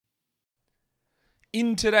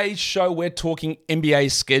In today's show, we're talking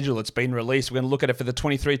NBA schedule. It's been released. We're going to look at it for the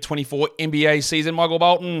 23-24 NBA season. Michael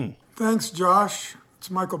Bolton. Thanks, Josh. It's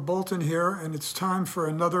Michael Bolton here, and it's time for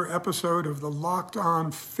another episode of the Locked On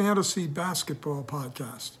Fantasy Basketball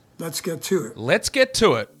Podcast. Let's get to it. Let's get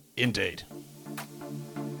to it, indeed.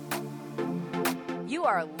 You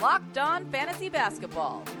are Locked On Fantasy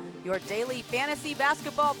Basketball, your daily fantasy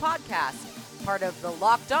basketball podcast, part of the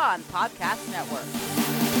Locked On Podcast Network.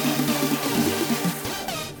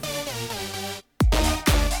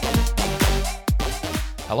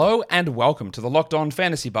 Hello and welcome to the Locked On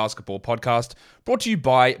Fantasy Basketball Podcast, brought to you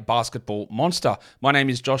by Basketball Monster. My name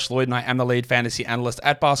is Josh Lloyd and I am the lead fantasy analyst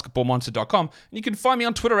at basketballmonster.com. And you can find me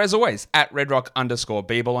on Twitter as always at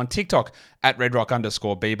redrock_bball, on TikTok at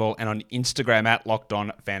redrock_bball, and on Instagram at Locked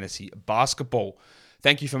On Fantasy Basketball.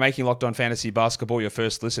 Thank you for making Locked On Fantasy Basketball your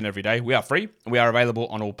first listen every day. We are free and we are available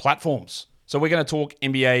on all platforms. So we're going to talk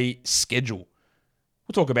NBA schedule.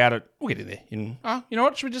 We'll talk about it. We'll get in there. You know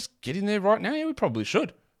what? Should we just get in there right now? Yeah, we probably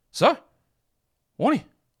should. So, Warnie.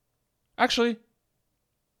 Actually,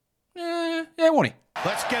 Warnie.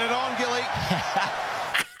 Let's get it on, Gilly.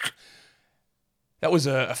 That was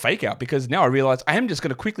a fake out because now I realize I am just going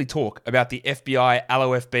to quickly talk about the FBI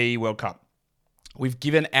LOFB World Cup. We've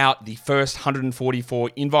given out the first 144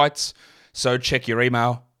 invites, so check your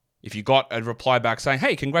email. If you got a reply back saying,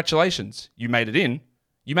 hey, congratulations, you made it in,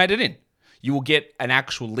 you made it in. You will get an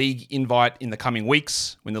actual league invite in the coming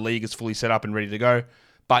weeks when the league is fully set up and ready to go,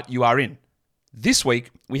 but you are in. This week,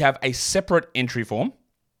 we have a separate entry form.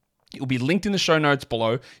 It will be linked in the show notes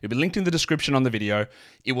below. It will be linked in the description on the video.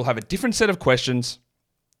 It will have a different set of questions,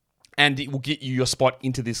 and it will get you your spot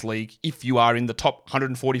into this league if you are in the top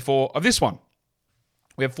 144 of this one.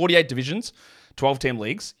 We have 48 divisions, 12-team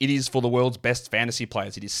leagues. It is for the world's best fantasy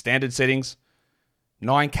players. It is standard settings,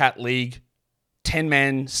 9-cat league,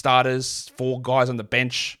 10-man starters, 4 guys on the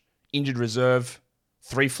bench, injured reserve,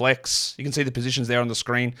 3 flex. You can see the positions there on the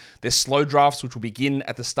screen. There's slow drafts, which will begin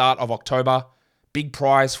at the start of October. Big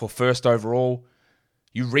prize for first overall.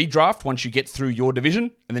 You redraft once you get through your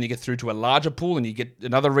division, and then you get through to a larger pool, and you get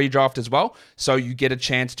another redraft as well. So you get a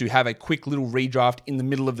chance to have a quick little redraft in the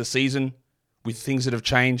middle of the season with things that have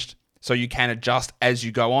changed, so you can adjust as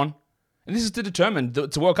you go on. And this is to determine that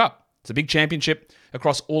it's a World Cup. It's a big championship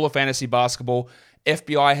across all of fantasy basketball.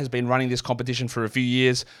 FBI has been running this competition for a few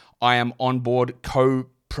years. I am on board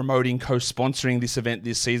co-promoting, co-sponsoring this event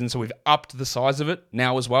this season, so we've upped the size of it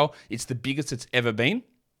now as well. It's the biggest it's ever been.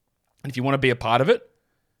 And if you want to be a part of it,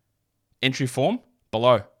 entry form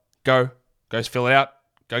below. Go fill it out,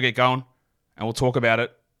 go get going, and we'll talk about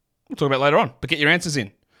it. We'll talk about it later on, but get your answers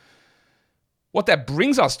in. What that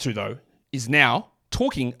brings us to, though, is now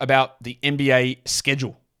talking about the NBA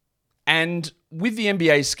schedule. And with the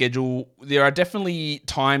NBA schedule, there are definitely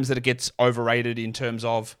times that it gets overrated in terms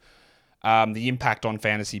of the impact on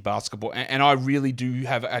fantasy basketball. And I really do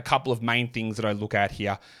have a couple of main things that I look at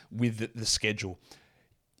here with the schedule.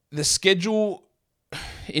 The schedule,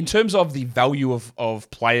 in terms of the value of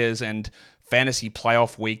players and fantasy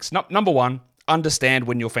playoff weeks, number one, understand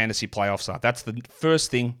when your fantasy playoffs are. That's the first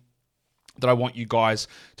thing that I want you guys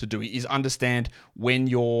to do, is understand when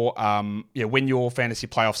your fantasy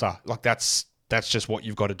playoffs are. Like that's just what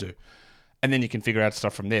you've got to do. And then you can figure out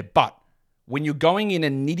stuff from there. But when you're going in a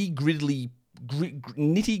nitty-gritty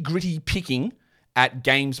picking at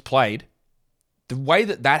games played, the way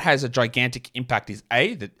that has a gigantic impact is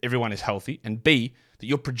A, that everyone is healthy, and B, that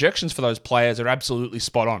your projections for those players are absolutely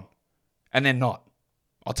spot on. And they're not.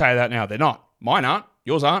 I'll tell you that now. They're not. Mine aren't.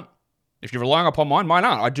 Yours aren't. If you're relying upon mine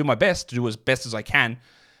aren't. I do my best to do as best as I can.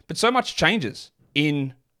 But so much changes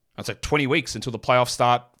in, I'd say, 20 weeks until the playoffs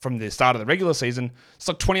start from the start of the regular season. It's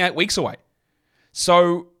like 28 weeks away.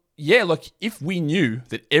 So, yeah, look, if we knew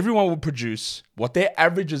that everyone would produce what their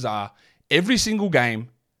averages are every single game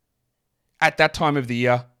at that time of the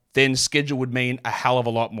year, then schedule would mean a hell of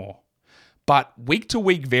a lot more. But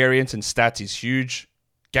week-to-week variance and stats is huge.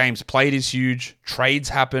 Games played is huge. Trades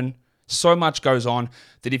happen. So much goes on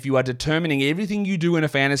that if you are determining everything you do in a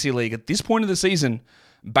fantasy league at this point of the season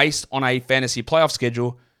based on a fantasy playoff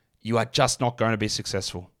schedule, you are just not going to be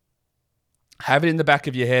successful. Have it in the back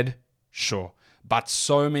of your head, sure. But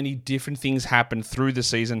so many different things happen through the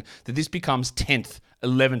season that this becomes 10th,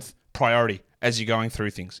 11th priority as you're going through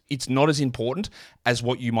things. It's not as important as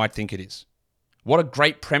what you might think it is. What a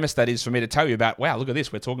great premise that is for me to tell you about, wow, look at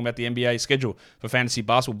this. We're talking about the NBA schedule for fantasy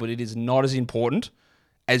basketball, but it is not as important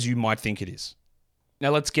as you might think it is.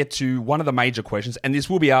 Now let's get to one of the major questions, and this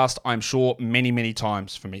will be asked, I'm sure, many, many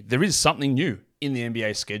times for me. There is something new in the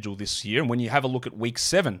NBA schedule this year, and when you have a look at week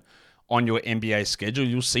 7 on your NBA schedule,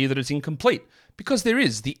 you'll see that it's incomplete because there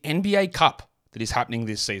is the NBA Cup that is happening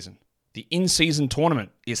this season. The in-season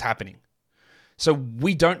tournament is happening. So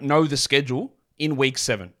we don't know the schedule in week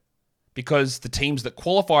 7 because the teams that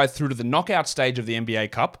qualify through to the knockout stage of the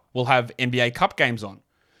NBA Cup will have NBA Cup games on.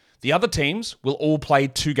 The other teams will all play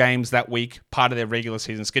 2 games that week, part of their regular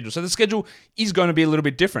season schedule. So the schedule is going to be a little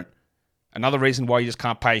bit different. Another reason why you just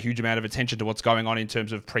can't pay a huge amount of attention to what's going on in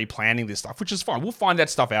terms of pre-planning this stuff, which is fine. We'll find that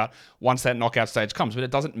stuff out once that knockout stage comes, but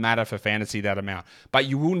it doesn't matter for fantasy that amount. But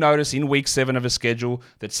you will notice in week 7 of a schedule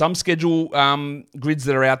that some schedule grids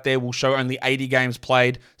that are out there will show only 80 games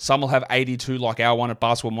played. Some will have 82 like our one at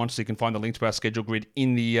Basketball Monster. You can find the link to our schedule grid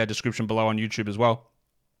in the description below on YouTube as well.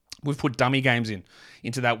 We've put dummy games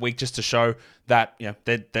into that week just to show that,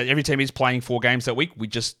 that every team is playing 4 games that week. We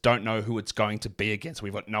just don't know who it's going to be against.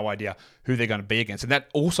 We've got no idea who they're going to be against. And that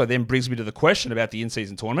also then brings me to the question about the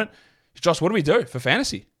in-season tournament. Josh, what do we do for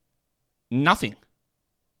fantasy? Nothing.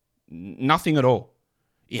 Nothing at all.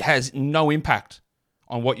 It has no impact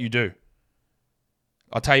on what you do.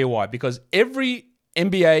 I'll tell you why. Because every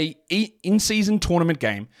NBA in-season tournament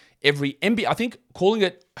game, every NBA, I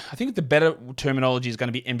think the better terminology is going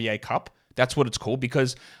to be NBA Cup. That's what it's called,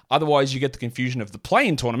 because otherwise you get the confusion of the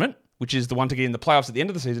play-in tournament, which is the one to get in the playoffs at the end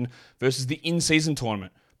of the season, versus the in-season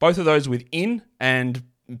tournament. Both of those with in and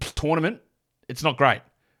tournament, it's not great,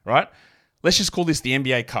 right? Let's just call this the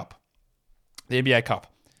NBA Cup. The NBA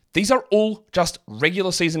Cup. These are all just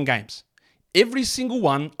regular season games. Every single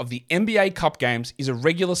one of the NBA Cup games is a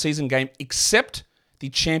regular season game except the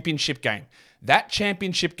championship game. That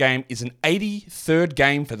championship game is an 83rd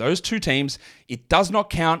game for those 2 teams. It does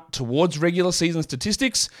not count towards regular season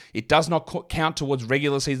statistics. It does not count towards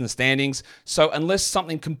regular season standings. So unless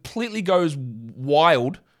something completely goes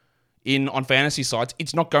wild on fantasy sites,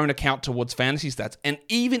 it's not going to count towards fantasy stats. And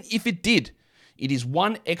even if it did, it is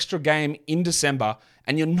 1 extra game in December,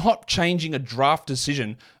 and you're not changing a draft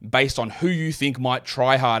decision based on who you think might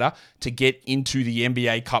try harder to get into the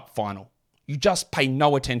NBA Cup final. You just pay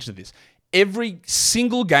no attention to this. Every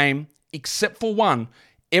single game, except for one,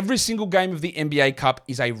 every single game of the NBA Cup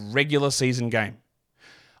is a regular season game.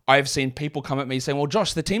 I have seen people come at me saying, well,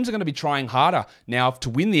 Josh, the teams are going to be trying harder now to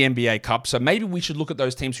win the NBA Cup, so maybe we should look at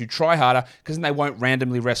those teams who try harder because then they won't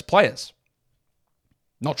randomly rest players.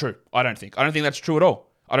 Not true, I don't think. I don't think that's true at all.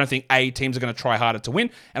 I don't think teams are going to try harder to win.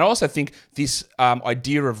 And I also think this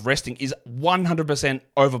idea of resting is 100%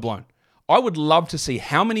 overblown. I would love to see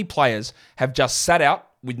how many players have just sat out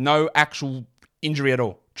with no actual injury at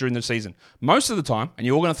all during the season. Most of the time, and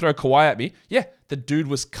you're all going to throw Kawhi at me, the dude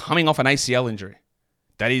was coming off an ACL injury.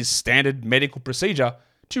 That is standard medical procedure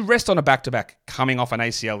to rest on a back-to-back coming off an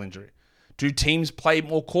ACL injury. Do teams play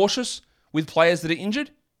more cautious with players that are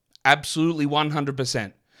injured? Absolutely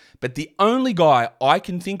 100%. But the only guy I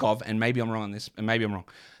can think of, and maybe I'm wrong on this, and maybe I'm wrong,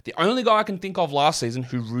 the only guy I can think of last season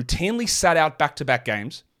who routinely sat out back-to-back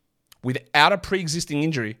games without a pre-existing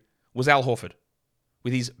injury was Al Horford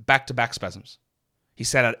with his back-to-back spasms. He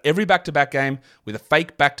sat out every back-to-back game with a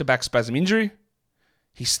fake back-to-back spasm injury.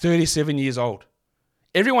 He's 37 years old.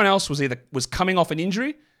 Everyone else was coming off an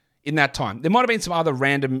injury in that time. There might have been some other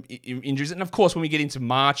random injuries. And of course, when we get into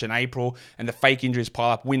March and April and the fake injuries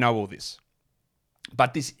pile up, we know all this.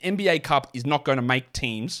 But this NBA Cup is not going to make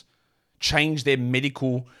teams change their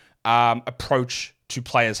medical approach to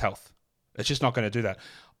players' health. It's just not going to do that.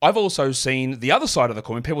 I've also seen the other side of the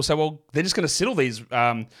coin. People say, well, they're just going to sit all these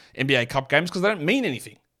NBA Cup games because they don't mean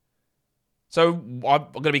anything. So I'm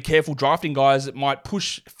going to be careful drafting guys that might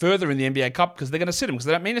push further in the NBA Cup because they're going to sit them because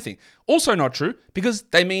they don't mean anything. Also not true because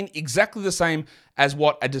they mean exactly the same as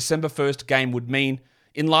what a December 1st game would mean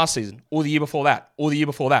in last season or the year before that or the year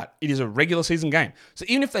before that. It is a regular season game. So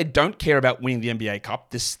even if they don't care about winning the NBA Cup,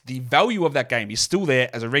 the value of that game is still there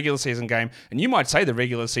as a regular season game. And you might say the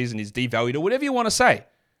regular season is devalued or whatever you want to say.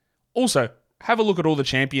 Also, have a look at all the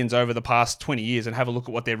champions over the past 20 years and have a look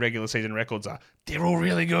at what their regular season records are. They're all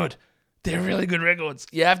really good. They're really good records.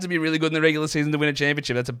 You have to be really good in the regular season to win a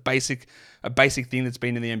championship. That's a basic thing that's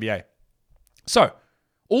been in the NBA. So,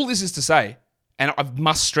 all this is to say, and I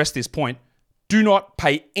must stress this point, do not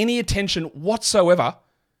pay any attention whatsoever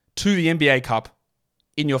to the NBA Cup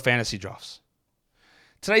in your fantasy drafts.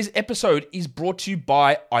 Today's episode is brought to you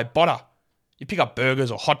by Ibotta. You pick up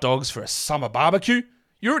burgers or hot dogs for a summer barbecue,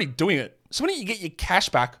 you're already doing it. So why don't you get your cash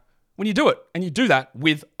back when you do it? And you do that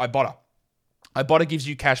with Ibotta. Ibotta gives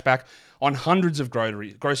you cash back on hundreds of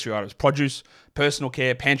grocery items, produce, personal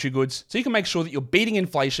care, pantry goods, so you can make sure that you're beating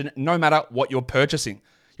inflation no matter what you're purchasing.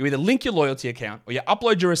 You either link your loyalty account or you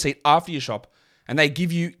upload your receipt after you shop and they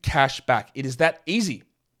give you cash back. It is that easy.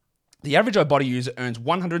 The average Ibotta user earns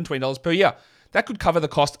 $120 per year. That could cover the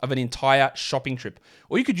cost of an entire shopping trip.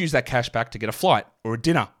 Or you could use that cash back to get a flight or a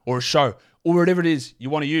dinner or a show or whatever it is you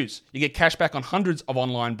want to use. You get cash back on hundreds of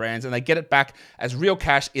online brands, and they get it back as real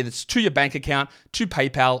cash, either it's to your bank account, to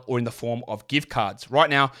PayPal, or in the form of gift cards. Right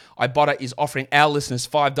now, Ibotta is offering our listeners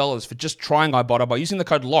 $5 for just trying Ibotta by using the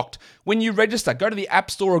code LOCKED. When you register, go to the App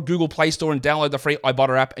Store or Google Play Store and download the free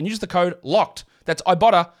Ibotta app and use the code LOCKED. That's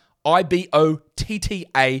Ibotta,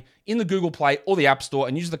 IBOTTA, in the Google Play or the App Store,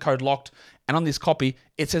 and use the code LOCKED. And on this copy,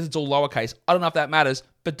 it says it's all lowercase. I don't know if that matters,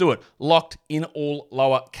 but do it. Locked in all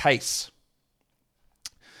lowercase.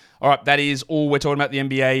 All right, that is all we're talking about the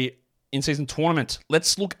NBA in-season tournament.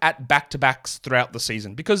 Let's look at back-to-backs throughout the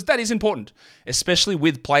season, because that is important, especially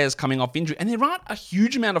with players coming off injury. And there aren't a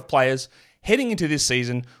huge amount of players heading into this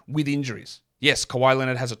season with injuries. Yes, Kawhi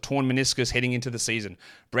Leonard has a torn meniscus heading into the season.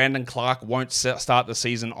 Brandon Clark won't start the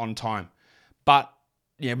season on time. But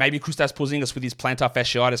maybe Kristaps Porzingis with his plantar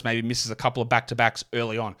fasciitis maybe misses a couple of back-to-backs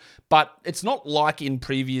early on. But it's not like in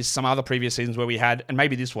some other previous seasons where we had, and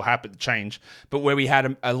maybe this will change, but where we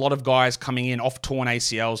had a lot of guys coming in off torn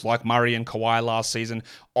ACLs like Murray and Kawhi last season,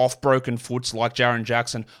 off broken foots like Jaren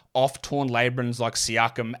Jackson, off torn labrums like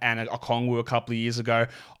Siakam and Okongwu a couple of years ago,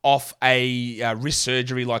 off a wrist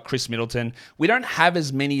surgery like Chris Middleton. We don't have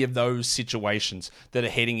as many of those situations that are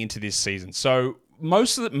heading into this season. So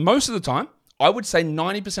most of the time, I would say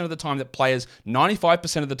 90% of the time that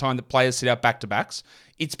 95% of the time that players sit out back-to-backs,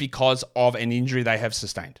 it's because of an injury they have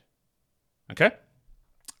sustained. Okay?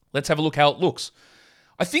 Let's have a look how it looks.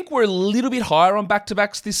 I think we're a little bit higher on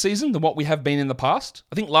back-to-backs this season than what we have been in the past.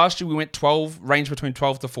 I think last year we went range between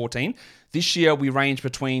 12 to 14. This year we range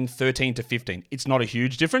between 13 to 15. It's not a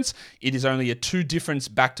huge difference. It is only a two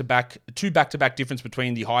back-to-back difference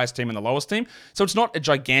between the highest team and the lowest team. So it's not a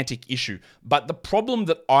gigantic issue. But the problem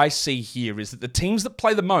that I see here is that the teams that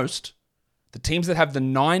play the most, the teams that have the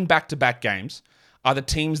 9 back-to-back games, are the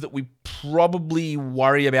teams that we probably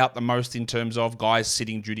worry about the most in terms of guys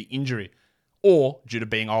sitting due to injury or due to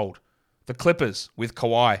being old. The Clippers with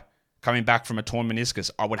Kawhi coming back from a torn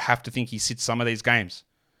meniscus, I would have to think he sits some of these games.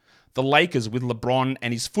 The Lakers with LeBron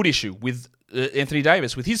and his foot issue, with Anthony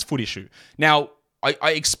Davis with his foot issue. Now,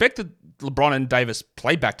 I expect that LeBron and Davis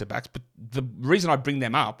play back-to-backs, but the reason I bring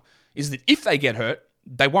them up is that if they get hurt,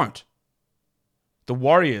 they won't. The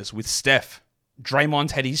Warriors with Steph.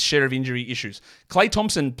 Draymond's had his share of injury issues. Klay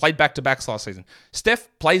Thompson played back-to-backs last season. Steph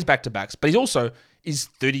plays back-to-backs, but he's also is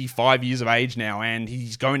 35 years of age now, and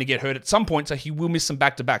he's going to get hurt at some point, so he will miss some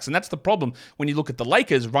back-to-backs. And that's the problem when you look at the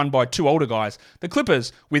Lakers run by 2 older guys, the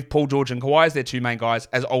Clippers with Paul George and Kawhi as their 2 main guys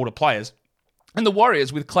as older players, and the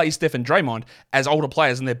Warriors with Klay, Steph, and Draymond as older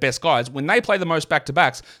players and their best guys. When they play the most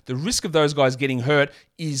back-to-backs, the risk of those guys getting hurt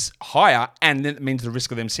is higher, and that means the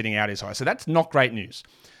risk of them sitting out is higher. So that's not great news.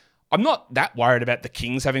 I'm not that worried about the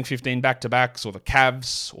Kings having 15 back-to-backs, or the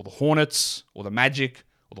Cavs, or the Hornets, or the Magic,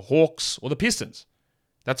 or the Hawks, or the Pistons.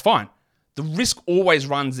 That's fine. The risk always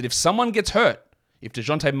runs that if someone gets hurt, if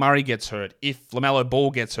DeJounte Murray gets hurt, if LaMelo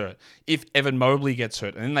Ball gets hurt, if Evan Mobley gets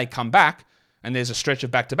hurt, and then they come back and there's a stretch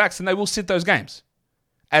of back-to-backs, then they will sit those games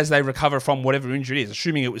as they recover from whatever injury it is,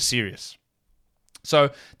 assuming it was serious.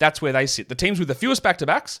 So that's where they sit. The teams with the fewest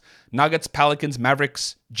back-to-backs, Nuggets, Pelicans,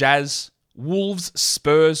 Mavericks, Jazz, Wolves,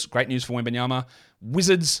 Spurs, great news for Wembanyama,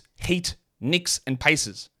 Wizards, Heat, Knicks, and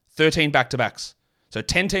Pacers, 13 back-to-backs. So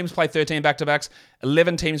 10 teams play 13 back-to-backs,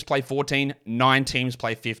 11 teams play 14, 9 teams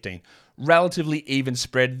play 15. Relatively even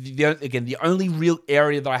spread. Again, the only real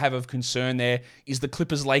area that I have of concern there is the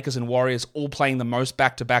Clippers, Lakers, and Warriors all playing the most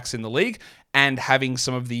back-to-backs in the league and having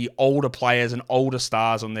some of the older players and older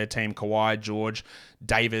stars on their team, Kawhi, George,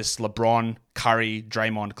 Davis, LeBron, Curry,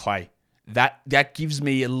 Draymond, Klay. That gives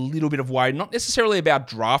me a little bit of worry, not necessarily about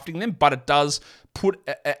drafting them, but it does put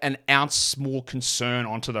an ounce more concern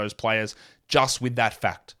onto those players just with that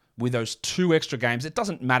fact. With those 2 extra games, it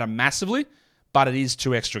doesn't matter massively, but it is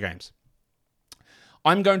 2 extra games.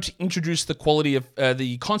 I'm going to introduce the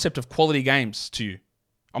concept of quality games to you.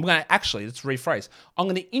 Let's rephrase. I'm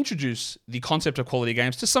going to introduce the concept of quality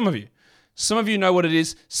games to some of you. Some of you know what it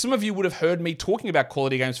is. Some of you would have heard me talking about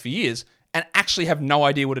quality games for years and actually have no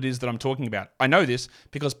idea what it is that I'm talking about. I know this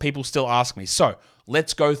because people still ask me. So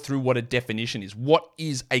let's go through what a definition is. What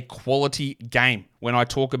is a quality game? When I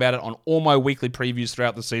talk about it on all my weekly previews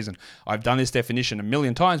throughout the season, I've done this definition a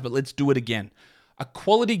million times, but let's do it again. A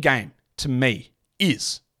quality game, to me,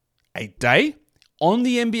 is a day on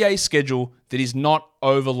the NBA schedule that is not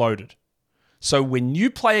overloaded. So when you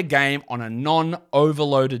play a game on a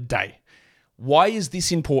non-overloaded day, why is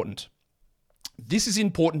this important? This is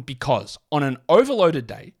important because on an overloaded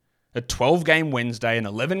day, a 12-game Wednesday, an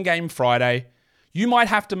 11-game Friday, you might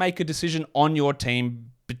have to make a decision on your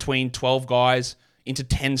team between 12 guys into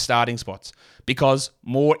 10 starting spots because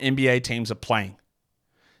more NBA teams are playing.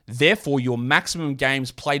 Therefore, your maximum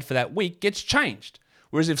games played for that week gets changed.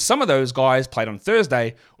 Whereas if some of those guys played on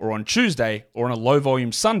Thursday or on Tuesday or on a low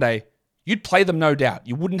volume Sunday, you'd play them no doubt.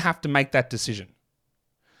 You wouldn't have to make that decision.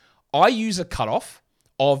 I use a cutoff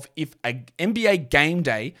of if an NBA game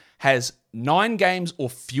day has 9 games or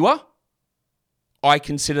fewer, I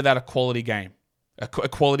consider that a quality game, a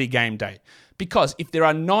quality game day. Because if there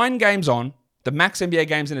are 9 games on, the max NBA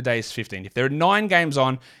games in a day is 15. If there are 9 games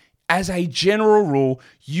on, as a general rule,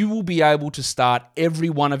 you will be able to start every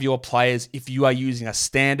one of your players if you are using a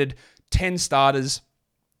standard 10 starters,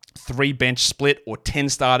 3 bench split, or 10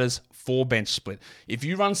 starters, 4 bench split. If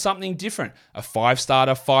you run something different, a 5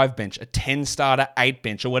 starter, 5 bench, a 10 starter, 8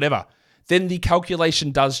 bench, or whatever, then the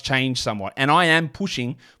calculation does change somewhat. And I am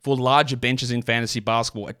pushing for larger benches in fantasy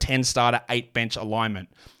basketball, a 10 starter, 8 bench alignment,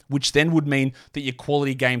 which then would mean that your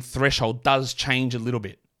quality game threshold does change a little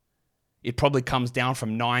bit. It probably comes down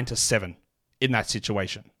from 9 to 7 in that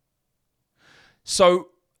situation. So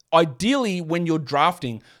ideally, when you're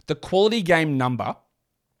drafting, the quality game number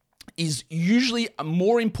is usually a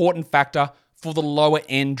more important factor for the lower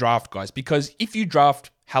end draft guys. Because if you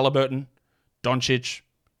draft Halliburton, Doncic,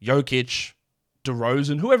 Jokic,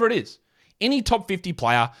 DeRozan, whoever it is, any top 50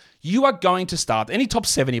 player, you are going to start, any top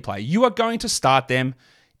 70 player, you are going to start them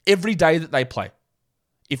every day that they play.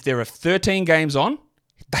 If there are 13 games on,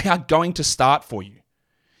 they are going to start for you.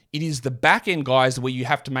 It is the back end guys where you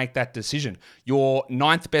have to make that decision. Your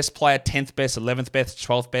 9th best player, 10th best, 11th best,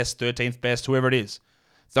 12th best, 13th best, whoever it is.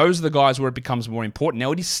 Those are the guys where it becomes more important.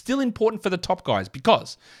 Now, it is still important for the top guys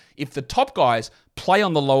because if the top guys play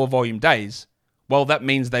on the lower volume days, well, that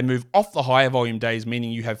means they move off the higher volume days,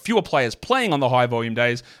 meaning you have fewer players playing on the high volume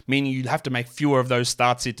days, meaning you have to make fewer of those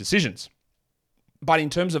start-sit decisions. But in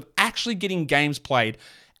terms of actually getting games played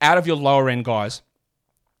out of your lower end guys,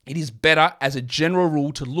 it is better as a general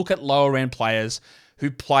rule to look at lower end players who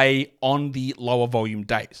play on the lower volume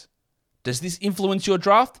days. Does this influence your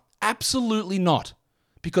draft? Absolutely not.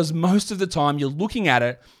 Because most of the time you're looking at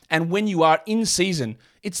it, and when you are in season,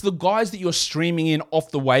 it's the guys that you're streaming in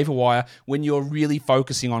off the waiver wire when you're really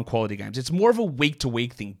focusing on quality games. It's more of a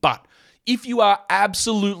week-to-week thing. But if you are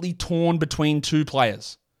absolutely torn between 2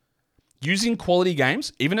 players, using quality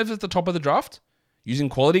games, even if it's at the top of the draft, using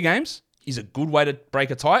quality games is a good way to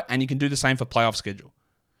break a tie, and you can do the same for playoff schedule.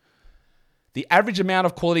 The average amount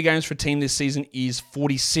of quality games for a team this season is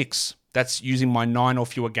 46. That's using my 9 or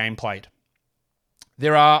fewer game played.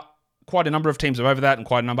 There are quite a number of teams over that and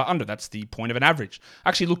quite a number under. That's the point of an average. I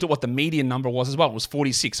actually looked at what the median number was as well. It was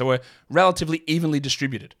 46, so we're relatively evenly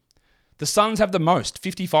distributed. The Suns have the most,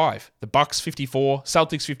 55. The Bucks, 54.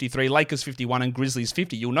 Celtics, 53. Lakers, 51. And Grizzlies,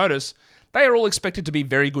 50. You'll notice they are all expected to be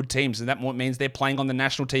very good teams, and that means they're playing on the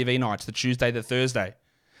national TV nights, the Tuesday, the Thursday.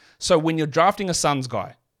 So when you're drafting a Suns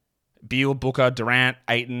guy, Beal, Booker, Durant,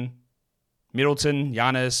 Ayton, Middleton,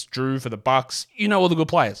 Giannis, Drew for the Bucks, you know all the good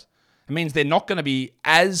players. It means they're not going to be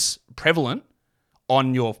as prevalent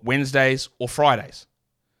on your Wednesdays or Fridays.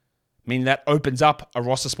 Meaning that opens up a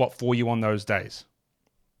roster spot for you on those days.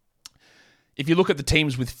 If you look at the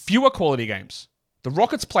teams with fewer quality games, the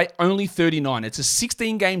Rockets play only 39. It's a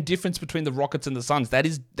 16-game difference between the Rockets and the Suns. That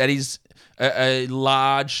is a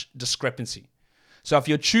large discrepancy. So if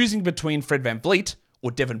you're choosing between Fred VanVleet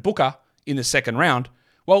or Devin Booker in the second round,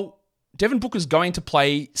 well, Devin Booker's going to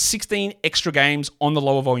play 16 extra games on the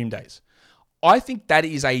lower volume days. I think that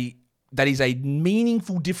is a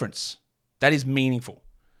meaningful difference. That is meaningful.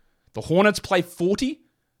 The Hornets play 40,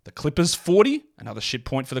 the Clippers 40, another shit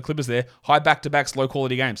point for the Clippers there, high back-to-backs,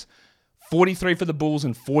 low-quality games. 43 for the Bulls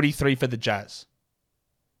and 43 for the Jazz.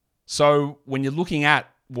 So when you're looking at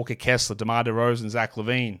Walker Kessler, DeMar DeRozan, Zach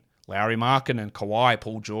LaVine, Lauri Markkanen, Kawhi,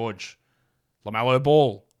 Paul George, LaMelo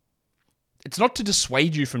Ball, it's not to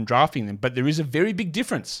dissuade you from drafting them, but there is a very big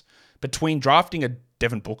difference between drafting a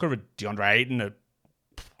Devin Booker, a DeAndre Ayton, I was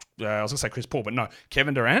going to say Chris Paul, but no,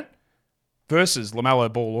 Kevin Durant versus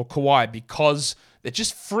LaMelo Ball or Kawhi, because it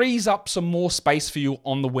just frees up some more space for you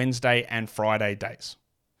on the Wednesday and Friday days.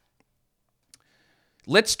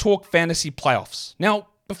 Let's talk fantasy playoffs. Now,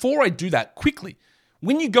 before I do that, quickly,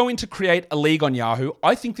 when you go in to create a league on Yahoo,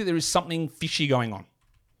 I think that there is something fishy going on.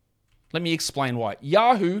 Let me explain why.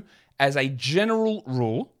 Yahoo, as a general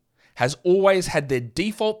rule, has always had their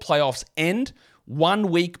default playoffs end 1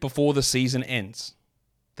 week before the season ends.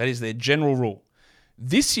 That is their general rule.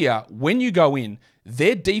 This year, when you go in,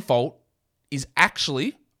 their default is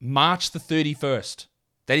actually March the 31st.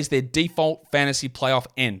 That is their default fantasy playoff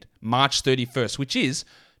end, March 31st, which is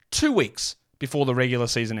 2 weeks before the regular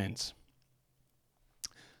season ends.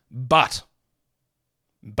 But,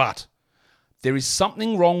 there is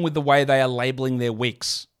something wrong with the way they are labeling their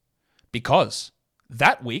weeks, because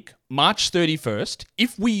that week, March 31st,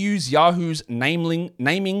 if we use Yahoo's naming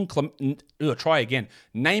nomenclature,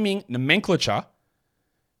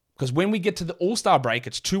 because when we get to the All-Star break,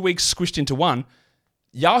 it's 2 weeks squished into one,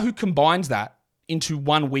 Yahoo combines that into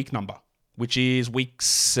 1 week number, which is week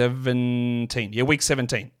 17. Yeah, week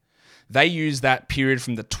 17. They use that period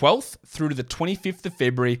from the 12th through to the 25th of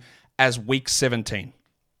February as week 17.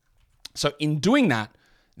 So in doing that,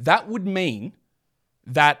 that would mean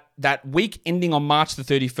that week ending on March the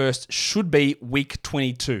 31st should be week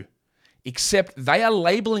 22, except they are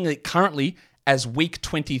labeling it currently as week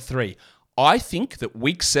 23. I think that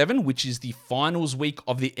week 7, which is the finals week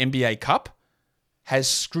of the NBA Cup, has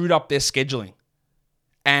screwed up their scheduling,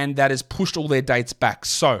 and that has pushed all their dates back.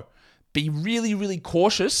 So be really, really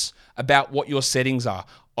cautious about what your settings are.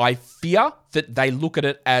 I fear that they look at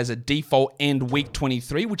it as a default end week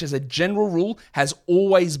 23, which as a general rule has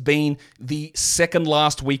always been the second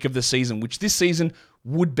last week of the season, which this season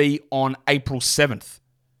would be on April 7th.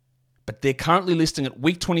 But they're currently listing at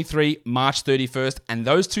week 23, March 31st, and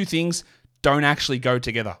those two things don't actually go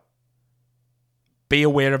together. Be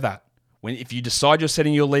aware of that. If you decide you're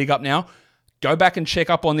setting your league up now, go back and check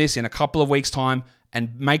up on this in a couple of weeks' time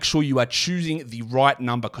and make sure you are choosing the right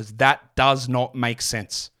number, because that does not make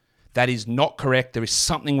sense. That is not correct. There is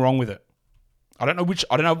something wrong with it. I don't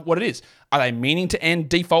know what it is. Are they meaning to end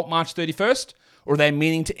default March 31st, or are they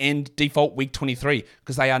meaning to end default week 23?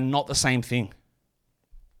 Because they are not the same thing.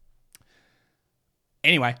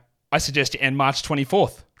 Anyway, I suggest you end March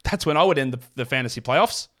 24th. That's when I would end the fantasy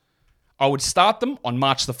playoffs. I would start them on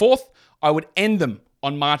March the 4th. I would end them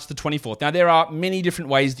on March the 24th. Now, there are many different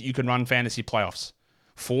ways that you can run fantasy playoffs.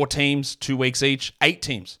 4 teams, 2 weeks each, 8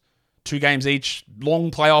 teams, 2 games each,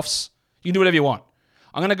 long playoffs. You can do whatever you want.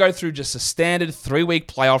 I'm going to go through just a standard 3-week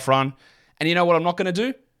playoff run. And you know what I'm not going to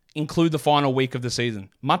do? Include the final week of the season.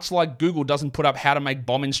 Much like Google doesn't put up how to make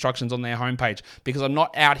bomb instructions on their homepage, because I'm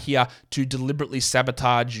not out here to deliberately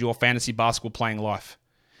sabotage your fantasy basketball playing life.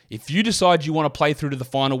 If you decide you want to play through to the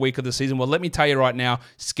final week of the season, well, let me tell you right now,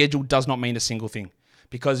 schedule does not mean a single thing.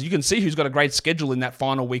 Because you can see who's got a great schedule in that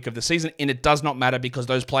final week of the season, and it does not matter because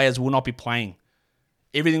those players will not be playing.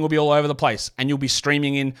 Everything will be all over the place, and you'll be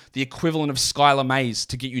streaming in the equivalent of Skylar Mays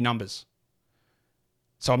to get you numbers.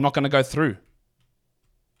 So I'm not going to go through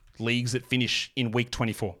leagues that finish in week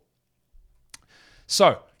 24.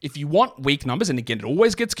 So if you want week numbers, and again, it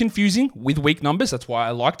always gets confusing with week numbers. That's why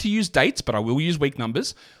I like to use dates, but I will use week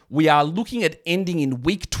numbers. We are looking at ending in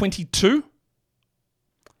week 22.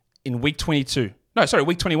 Week 21.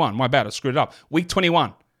 My bad. I screwed it up. Week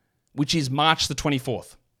 21, which is March the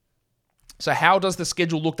 24th. So how does the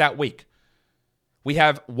schedule look that week? We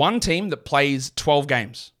have one team that plays 12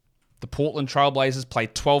 games. The Portland Trail Blazers play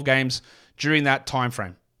 12 games during that time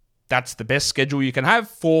frame. That's the best schedule you can have,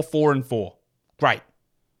 4, 4, and 4. Great.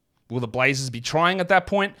 Will the Blazers be trying at that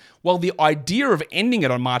point? Well, the idea of ending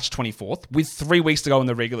it on March 24th with 3 weeks to go in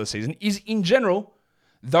the regular season is, in general,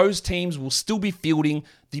 those teams will still be fielding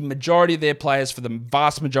the majority of their players for the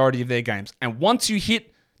vast majority of their games. And once you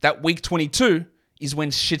hit that week 22 is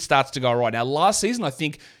when shit starts to go right. Now, last season, I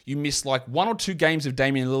think you missed like 1 or 2 games of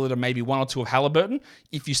Damian Lillard and maybe 1 or 2 of Halliburton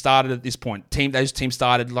if you started at this point. Those teams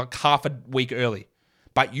started like half a week early.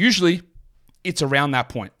 But usually, it's around that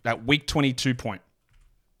point, that week 22 point.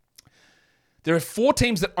 There are 4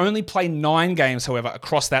 teams that only play 9 games, however,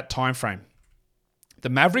 across that time frame. The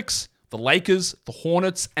Mavericks, the Lakers, the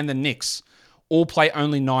Hornets, and the Knicks all play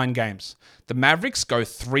only 9 games. The Mavericks go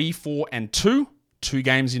 3, 4, and 2, 2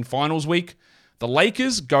 games in finals week. The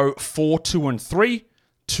Lakers go 4, 2, and 3,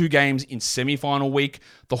 2 games in semifinal week.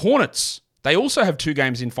 The Hornets, they also have 2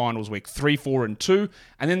 games in finals week, 3, 4, and 2.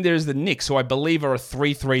 And then there's the Knicks, who I believe are a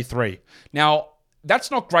 3, 3, 3. Now,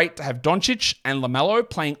 that's not great to have Doncic and LaMelo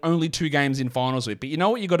playing only 2 games in finals week. But you know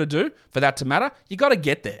what you got to do for that to matter? You got to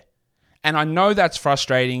get there. And I know that's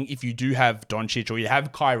frustrating if you do have Doncic or you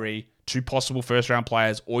have Kyrie, 2 possible first-round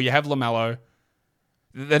players, or you have LaMelo.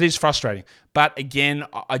 That is frustrating. But again,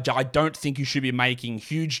 I don't think you should be making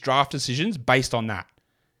huge draft decisions based on that.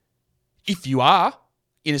 If you are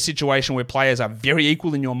in a situation where players are very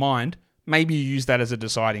equal in your mind, maybe you use that as a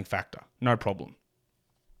deciding factor. No problem.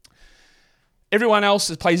 Everyone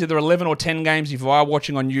else plays either 11 or 10 games. If you are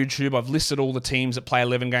watching on YouTube, I've listed all the teams that play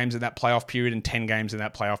 11 games in that playoff period and 10 games in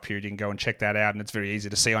that playoff period. You can go and check that out, and it's very easy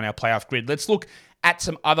to see on our playoff grid. Let's look at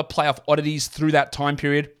some other playoff oddities through that time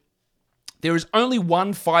period. There is only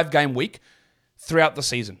one 5-game week throughout the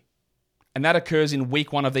season, and that occurs in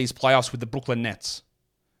week 1 of these playoffs with the Brooklyn Nets.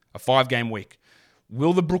 A 5-game week.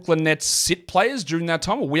 Will the Brooklyn Nets sit players during that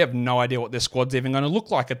time? Well, we have no idea what their squad's even going to look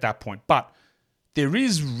like at that point, but There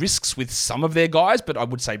is risks with some of their guys, but I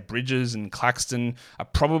would say Bridges and Claxton are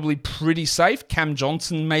probably pretty safe. Cam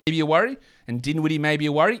Johnson may be a worry, and Dinwiddie may be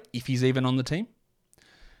a worry, if he's even on the team.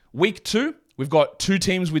 Week 2, we've got 2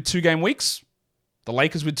 teams with 2-game weeks. The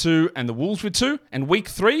Lakers with 2 and the Wolves with 2. And week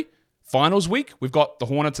 3, finals week, we've got the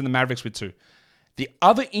Hornets and the Mavericks with 2. The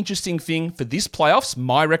other interesting thing for this playoffs,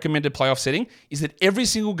 my recommended playoff setting, is that every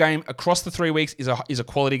single game across the 3 weeks is a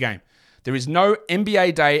quality game. There is no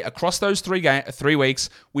NBA day across those 3 weeks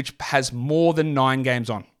which has more than 9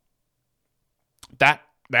 games on. That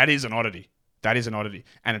is an oddity. That is an oddity.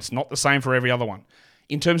 And it's not the same for every other one.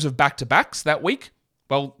 In terms of back-to-backs that week,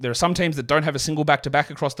 well, there are some teams that don't have a single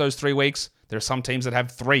back-to-back across those 3 weeks. There are some teams that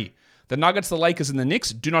have 3. The Nuggets, the Lakers, and the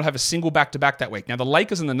Knicks do not have a single back-to-back that week. Now, the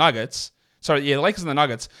Lakers and the Nuggets,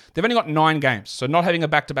 they've only got 9 games. So not having a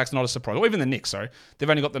back-to-back is not a surprise. Or even the Knicks, they've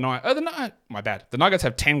only got the 9. My bad. The Nuggets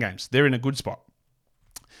have 10 games. They're in a good spot.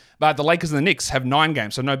 But the Lakers and the Knicks have 9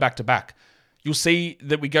 games, so no back-to-back. You'll see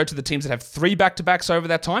that we go to the teams that have 3 back-to-backs over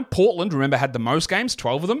that time. Portland, remember, had the most games,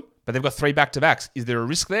 12 of them, but they've got 3 back-to-backs. Is there a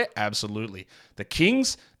risk there? Absolutely. The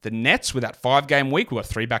Kings, the Nets, with that 5-game week, we've got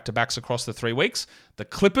 3 back-to-backs across the 3 weeks. The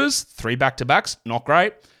Clippers, 3 back-to-backs, not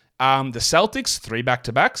great. The Celtics, 3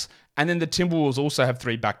 back-to-backs. And then the Timberwolves also have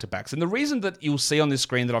 3 back-to-backs. And the reason that you'll see on this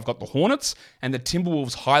screen that I've got the Hornets and the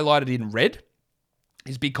Timberwolves highlighted in red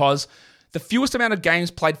is because the fewest amount of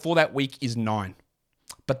games played for that week is 9.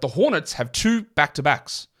 But the Hornets have 2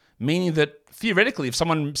 back-to-backs, meaning that theoretically, if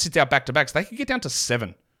someone sits out back-to-backs, they could get down to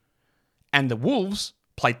 7. And the Wolves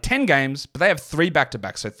play 10 games, but they have 3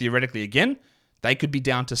 back-to-backs. So theoretically, again, they could be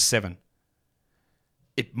down to 7.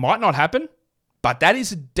 It might not happen, but that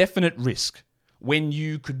is a definite risk when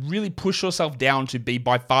you could really push yourself down to be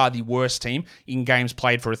by far the worst team in games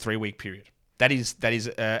played for a 3-week period. That is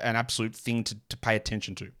an absolute thing to pay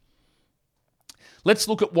attention to. Let's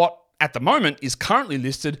look at what, at the moment, is currently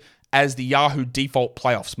listed as the Yahoo default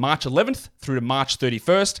playoffs. March 11th through to March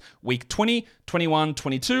 31st, week 20, 21,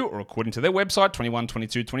 22, or according to their website, 21,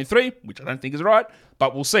 22, 23, which I don't think is right,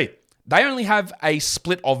 but we'll see. They only have a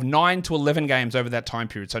split of 9 to 11 games over that time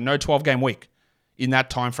period, so no 12-game week in that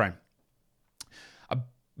time frame.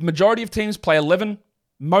 Majority of teams play 11.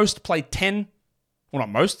 Most play 10. Well, not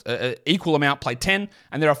most. Equal amount play 10.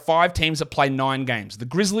 And there are 5 teams that play 9 games. The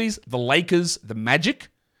Grizzlies, the Lakers, the Magic,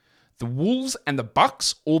 the Wolves, and the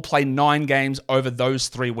Bucks all play 9 games over those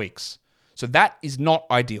 3 weeks. So that is not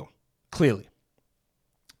ideal, clearly.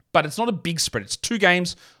 But it's not a big spread. It's 2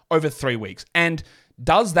 games over 3 weeks. And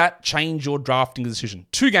does that change your drafting decision?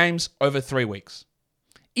 2 games over 3 weeks.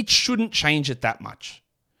 It shouldn't change it that much.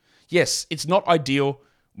 Yes, it's not ideal.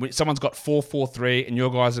 Someone's got 4-4-3 and your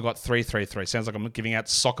guys have got 3-3-3. Sounds like I'm giving out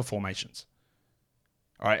soccer formations.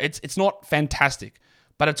 All right, it's not fantastic,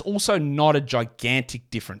 but it's also not a gigantic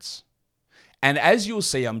difference. And as you'll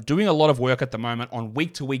see, I'm doing a lot of work at the moment on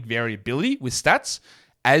week-to-week variability with stats.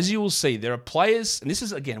 As you will see, there are players, and this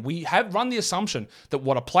is, again, we have run the assumption that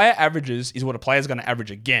what a player averages is what a player is going to average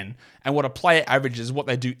again, and what a player averages is what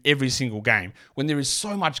they do every single game, when there is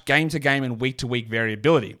so much game-to-game and week-to-week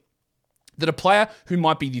variability that a player who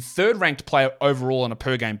might be the 3rd-ranked player overall on a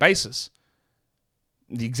per-game basis,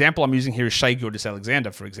 the example I'm using here is Shai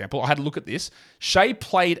Gilgeous-Alexander, for example. I had a look at this. Shai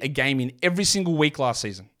played a game in every single week last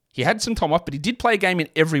season. He had some time off, but he did play a game in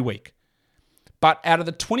every week. But out of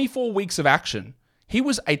the 24 weeks of action, he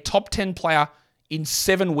was a top 10 player in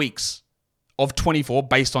 7 weeks of 24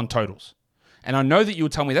 based on totals. And I know that you'll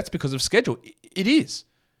tell me that's because of schedule. It is.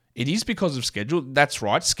 It is because of schedule. That's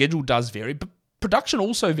right. Schedule does vary, but production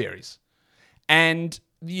also varies. And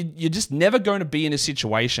you're just never going to be in a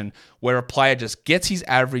situation where a player just gets his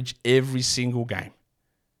average every single game.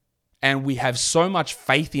 And we have so much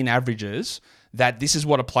faith in averages that this is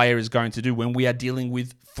what a player is going to do when we are dealing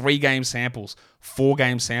with 3-game samples,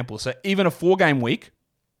 4-game samples. So even a 4-game week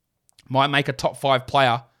might make a top 5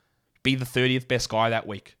 player be the 30th best guy that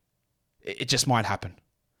week. It just might happen.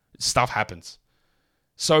 Stuff happens.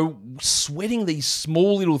 So sweating these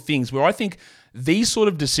small little things where I think these sort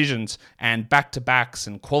of decisions and back-to-backs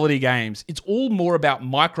and quality games, it's all more about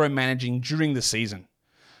micromanaging during the season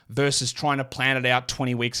versus trying to plan it out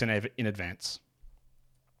 20 weeks in advance.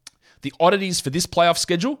 The oddities for this playoff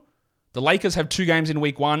schedule, the Lakers have 2 games in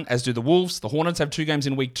week 1, as do the Wolves. The Hornets have 2 games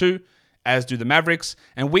in week 2, as do the Mavericks.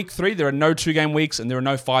 And week 3, there are no 2-game weeks and there are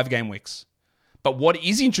no 5-game weeks. But what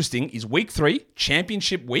is interesting is week 3,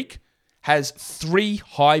 championship week, has 3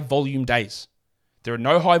 high-volume days. There are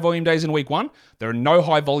no high-volume days in week 1. There are no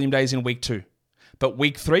high-volume days in week 2. But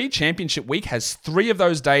week 3, championship week, has 3 of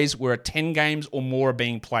those days where 10 games or more are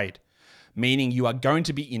being played, meaning you are going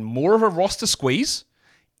to be in more of a roster squeeze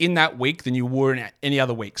in that week than you were in any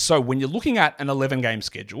other week. So when you're looking at an 11-game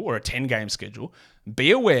schedule or a 10-game schedule, be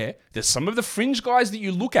aware that some of the fringe guys that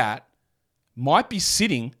you look at might be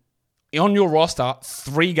sitting on your roster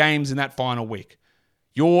 3 games in that final week.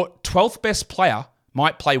 Your 12th best player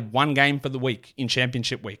might play 1 game for the week in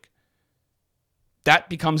championship week. That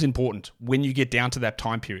becomes important when you get down to that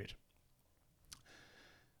time period.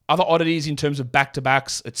 Other oddities in terms of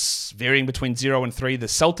back-to-backs, it's varying between 0 and 3. The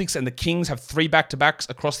Celtics and the Kings have 3 back-to-backs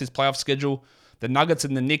across this playoff schedule. The Nuggets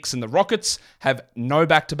and the Knicks and the Rockets have no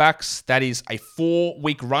back-to-backs. That is a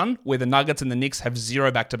 4-week run where the Nuggets and the Knicks have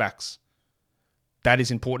 0 back-to-backs. That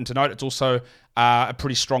is important to note. It's also a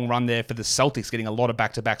pretty strong run there for the Celtics, getting a lot of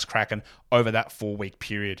back-to-backs cracking over that 4-week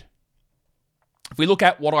period. If we look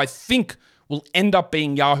at what I think will end up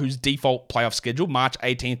being Yahoo's default playoff schedule, March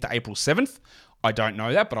 18th to April 7th, I don't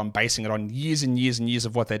know that, but I'm basing it on years and years and years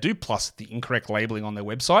of what they do, plus the incorrect labeling on their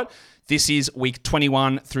website. This is week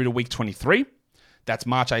 21 through to week 23. That's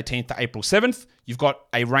March 18th to April 7th. You've got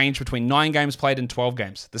a range between 9 games played and 12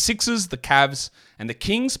 games. The Sixers, the Cavs, and the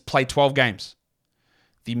Kings play 12 games.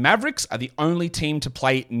 The Mavericks are the only team to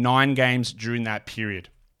play 9 games during that period.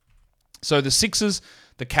 So the Sixers,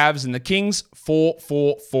 the Cavs, and the Kings,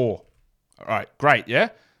 4-4-4. All right, great, yeah?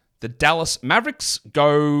 The Dallas Mavericks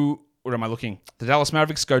go... Where am I looking? The Dallas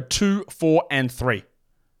Mavericks go 2, 4, and 3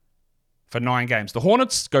 for 9 games. The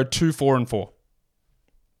Hornets go 2, 4, and 4.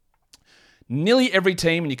 Nearly every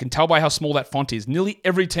team, and you can tell by how small that font is, nearly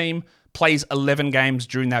every team plays 11 games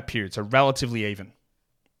during that period, so relatively even.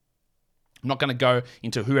 I'm not going to go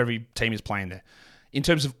into who every team is playing there. In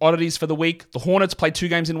terms of oddities for the week, the Hornets play 2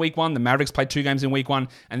 games in week 1, the Mavericks play 2 games in week 1,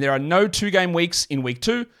 and there are no 2-game weeks in week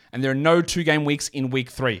 2, and there are no 2-game weeks in week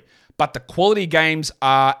 3. But the quality games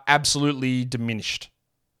are absolutely diminished.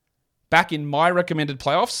 Back in my recommended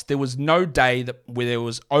playoffs, there was no day where there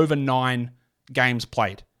was over 9 games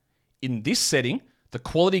played. In this setting, the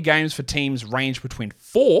quality games for teams range between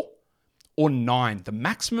 4 or 9. The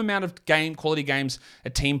maximum amount of quality games a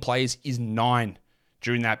team plays is 9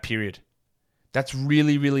 during that period. That's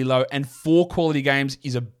really, really low. And 4 quality games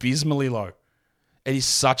is abysmally low. It is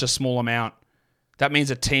such a small amount. That means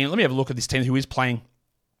a team... Let me have a look at this team who is playing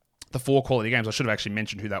the 4 quality games. I should have actually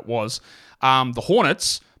mentioned who that was. The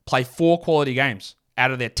Hornets play 4 quality games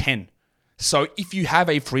out of their 10. So if you have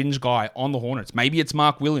a fringe guy on the Hornets, maybe it's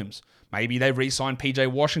Mark Williams, maybe they re-signed PJ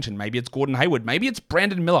Washington, maybe it's Gordon Hayward, maybe it's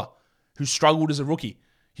Brandon Miller, who struggled as a rookie.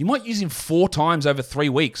 You might use him 4 times over 3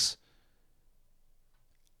 weeks.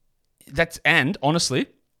 And honestly,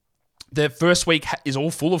 the first week is all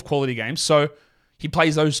full of quality games. So he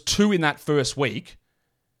plays those 2 in that first week,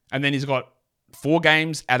 and then he's got 4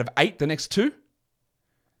 games out of 8 the next 2.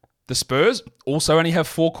 The Spurs also only have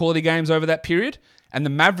 4 quality games over that period, and the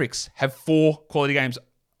Mavericks have 4 quality games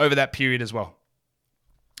over that period as well.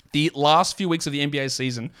 The last few weeks of the NBA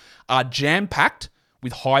season are jam-packed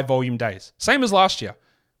with high-volume days. Same as last year.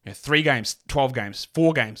 3 games, 12 games,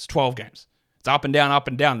 4 games, 12 games. It's up and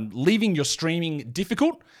down, leaving your streaming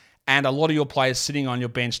difficult and a lot of your players sitting on your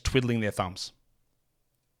bench twiddling their thumbs.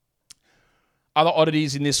 Other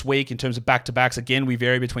oddities in this week in terms of back-to-backs, again, we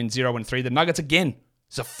vary between 0 and 3. The Nuggets, again,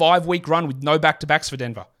 it's a 5-week run with no back-to-backs for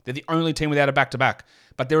Denver. They're the only team without a back-to-back.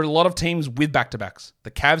 But there are a lot of teams with back-to-backs.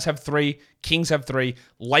 The Cavs have 3, Kings have 3,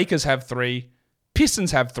 Lakers have 3,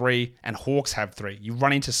 Pistons have 3, and Hawks have 3. You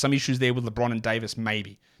run into some issues there with LeBron and Davis,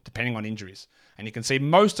 maybe, depending on injuries. And you can see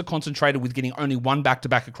most are concentrated with getting only 1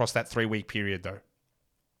 back-to-back across that 3-week period, though.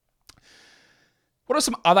 What are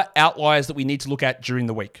some other outliers that we need to look at during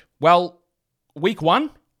the week? Well, week 1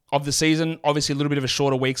 of the season, obviously a little bit of a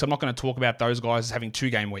shorter week, so I'm not going to talk about those guys as having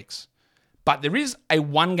 2-game weeks. But there is a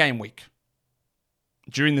 1-game week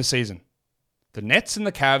during the season. The Nets and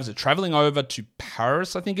the Cavs are traveling over to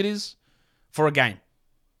Paris, I think it is, for a game.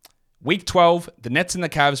 Week 12, the Nets and the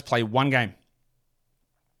Cavs play 1 game.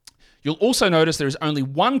 You'll also notice there is only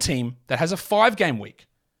 1 team that has a 5-game week,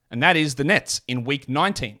 and that is the Nets in week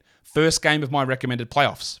 19. First week of my recommended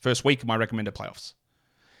playoffs.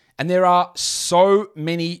 And there are so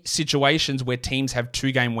many situations where teams have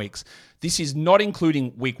 2-game weeks. This is not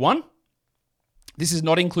including week 1. This is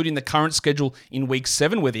not including the current schedule in week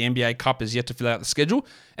 7, where the NBA Cup is yet to fill out the schedule.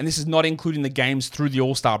 And this is not including the games through the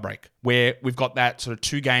All-Star break, where we've got that sort of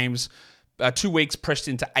 2 weeks pressed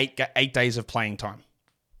into 8 days of playing time.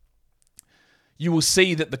 You will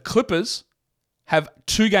see that the Clippers have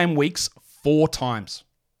 2-game weeks 4 times.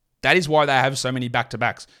 That is why they have so many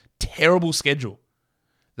back-to-backs. Terrible schedule.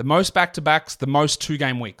 The most back-to-backs, the most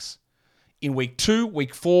 2-game weeks. In week 2,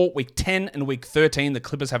 week 4, week 10, and week 13, the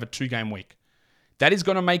Clippers have a 2-game week. That is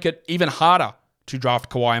going to make it even harder to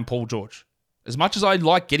draft Kawhi and Paul George. As much as I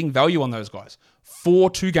like getting value on those guys, 4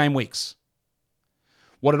 2-game weeks.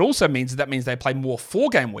 What it also means is that means they play more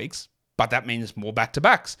 4-game weeks, but that means more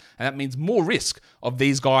back-to-backs. And that means more risk of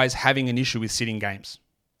these guys having an issue with sitting games.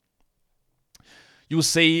 You'll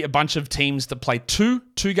see a bunch of teams that play 2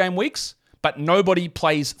 2-game weeks, but nobody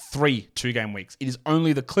plays 3 2-game weeks. It is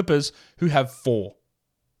only the Clippers who have 4.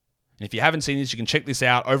 And if you haven't seen this, you can check this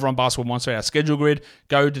out over on Basketball Monster, our schedule grid.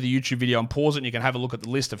 Go to the YouTube video and pause it, and you can have a look at the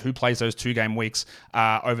list of who plays those 2-game weeks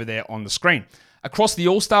over there on the screen. Across the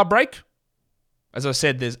All-Star break, as I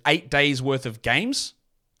said, there's 8 days worth of games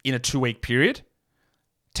in a 2-week period.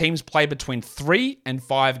 Teams play between 3 and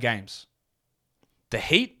 5 games. The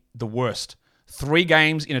Heat, the worst. 3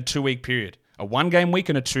 games in a 2-week period. A 1-game week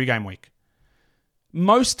and a 2-game week.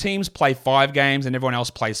 Most teams play 5 games and everyone else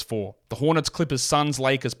plays 4. The Hornets, Clippers, Suns,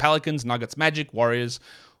 Lakers, Pelicans, Nuggets, Magic, Warriors,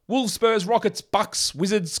 Wolves, Spurs, Rockets, Bucks,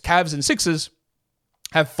 Wizards, Cavs, and Sixers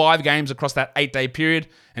have 5 games across that 8-day period,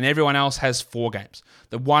 and everyone else has 4 games.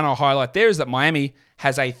 The one I'll highlight there is that Miami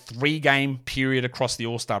has a 3-game period across the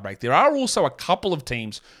All-Star break. There are also a couple of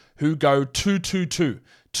teams who go 2-2-2.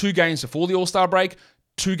 2 games before the All-Star break,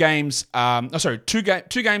 2 games,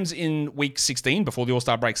 two games in week 16 before the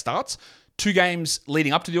All-Star break starts, 2 games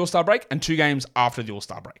leading up to the All-Star break, and 2 games after the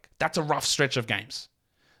All-Star break. That's a rough stretch of games.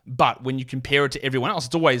 But when you compare it to everyone else,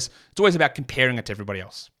 it's always about comparing it to everybody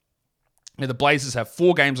else. Now, the Blazers have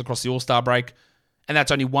 4 games across the All-Star break, and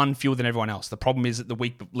that's only 1 fewer than everyone else. The problem is that the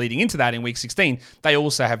week leading into that, in week 16, they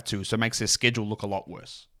also have 2, so it makes their schedule look a lot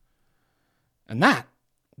worse. And that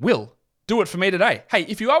will do it for me today. Hey,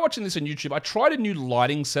 if you are watching this on YouTube, I tried a new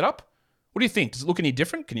lighting setup. What do you think? Does it look any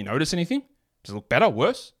different? Can you notice anything? Does it look better,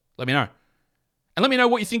 worse? Let me know. And let me know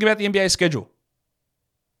what you think about the NBA schedule.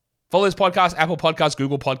 Follow this podcast, Apple Podcasts,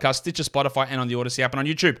 Google Podcasts, Stitcher, Spotify, and on the Odyssey app and on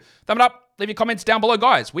YouTube. Thumb it up. Leave your comments down below,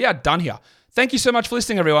 guys. We are done here. Thank you so much for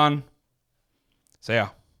listening, everyone. See ya.